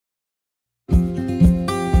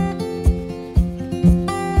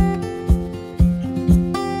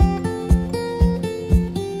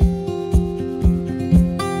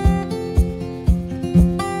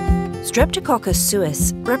Streptococcus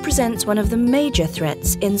suis represents one of the major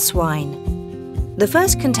threats in swine. The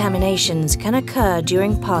first contaminations can occur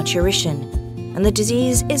during parturition, and the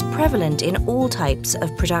disease is prevalent in all types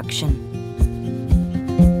of production.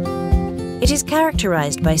 It is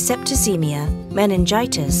characterized by septicemia,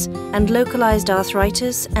 meningitis, and localized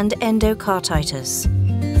arthritis and endocarditis.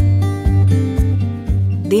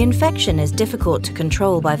 The infection is difficult to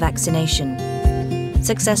control by vaccination.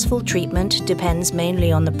 Successful treatment depends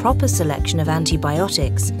mainly on the proper selection of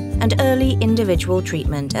antibiotics and early individual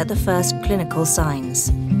treatment at the first clinical signs.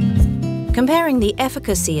 Comparing the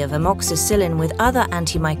efficacy of amoxicillin with other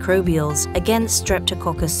antimicrobials against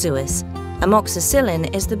Streptococcus suis,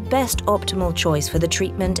 amoxicillin is the best optimal choice for the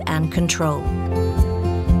treatment and control.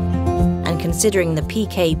 And considering the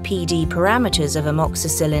PK/PD parameters of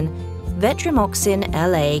amoxicillin, Vetrimoxin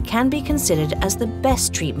LA can be considered as the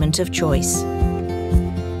best treatment of choice.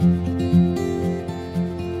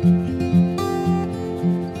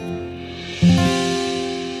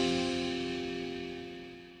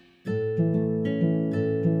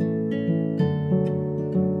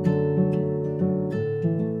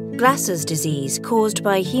 Glasser's disease, caused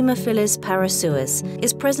by Haemophilus parasuis,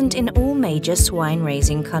 is present in all major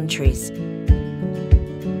swine-raising countries.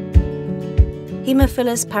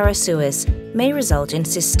 Haemophilus parasuis may result in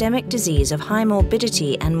systemic disease of high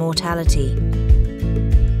morbidity and mortality.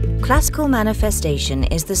 Classical manifestation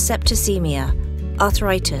is the septicemia,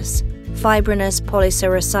 arthritis, fibrinous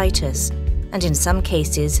polycerositis, and in some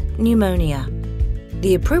cases, pneumonia.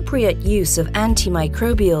 The appropriate use of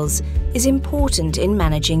antimicrobials is important in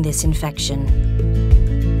managing this infection.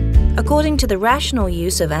 According to the rational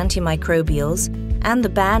use of antimicrobials and the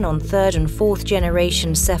ban on third and fourth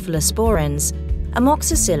generation cephalosporins,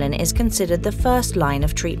 amoxicillin is considered the first line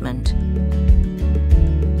of treatment.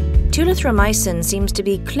 Tulathromycin seems to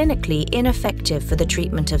be clinically ineffective for the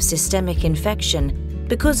treatment of systemic infection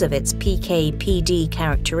because of its PK/PD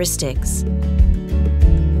characteristics.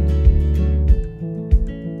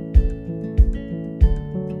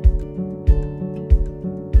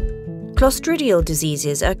 Clostridial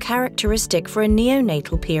diseases are characteristic for a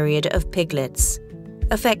neonatal period of piglets.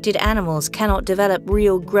 Affected animals cannot develop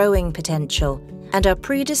real growing potential and are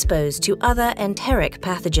predisposed to other enteric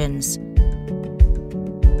pathogens.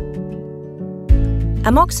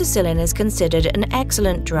 Amoxicillin is considered an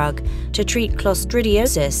excellent drug to treat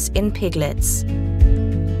clostridiosis in piglets.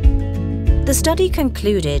 The study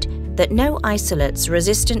concluded that no isolates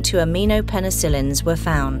resistant to aminopenicillins were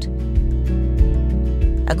found.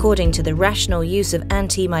 According to the rational use of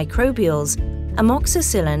antimicrobials,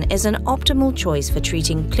 amoxicillin is an optimal choice for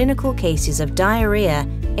treating clinical cases of diarrhea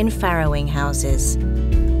in farrowing houses.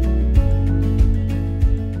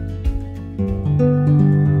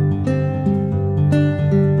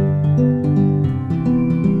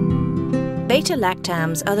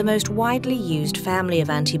 Beta-lactams are the most widely used family of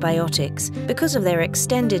antibiotics because of their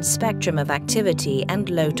extended spectrum of activity and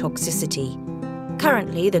low toxicity.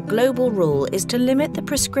 Currently, the global rule is to limit the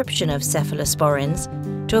prescription of cephalosporins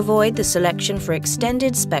to avoid the selection for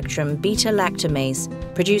extended-spectrum beta-lactamase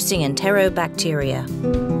producing enterobacteria.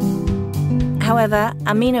 However,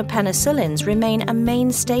 aminopenicillins remain a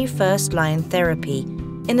mainstay first-line therapy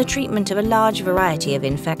in the treatment of a large variety of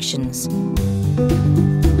infections.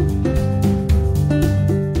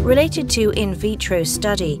 Related to in vitro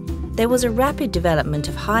study, there was a rapid development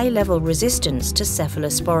of high-level resistance to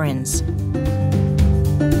cephalosporins.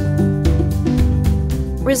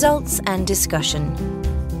 Results and discussion.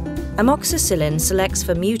 Amoxicillin selects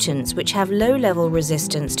for mutants which have low-level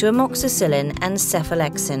resistance to amoxicillin and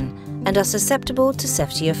cephalexin and are susceptible to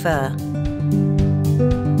ceftiofur.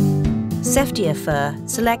 Ceftiofur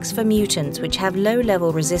selects for mutants which have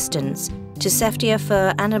low-level resistance to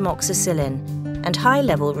ceftiofur and amoxicillin and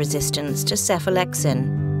high-level resistance to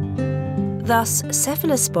cephalexin. Thus,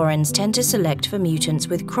 cephalosporins tend to select for mutants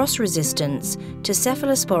with cross-resistance to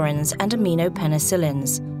cephalosporins and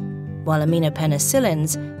aminopenicillins, while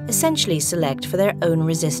aminopenicillins essentially select for their own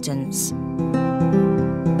resistance.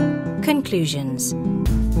 Conclusions.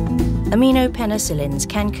 Aminopenicillins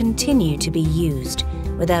can continue to be used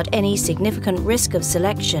without any significant risk of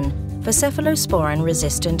selection for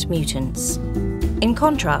cephalosporin-resistant mutants. In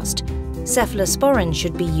contrast, cephalosporin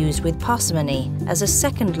should be used with parsimony as a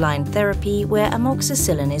second-line therapy where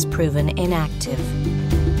amoxicillin is proven inactive.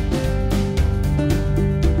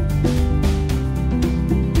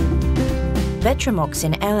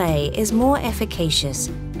 Vetrimoxin LA is more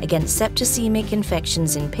efficacious against septicemic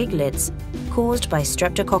infections in piglets caused by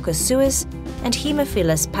Streptococcus suis and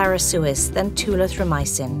Haemophilus parasuis than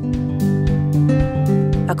tulathromycin.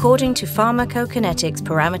 According to pharmacokinetics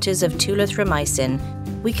parameters of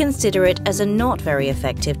tulathromycin, we consider it as a not very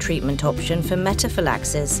effective treatment option for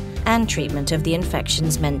metaphylaxis and treatment of the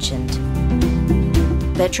infections mentioned.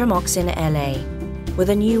 Vetrimoxin LA, with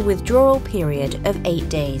a new withdrawal period of 8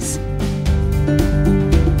 days.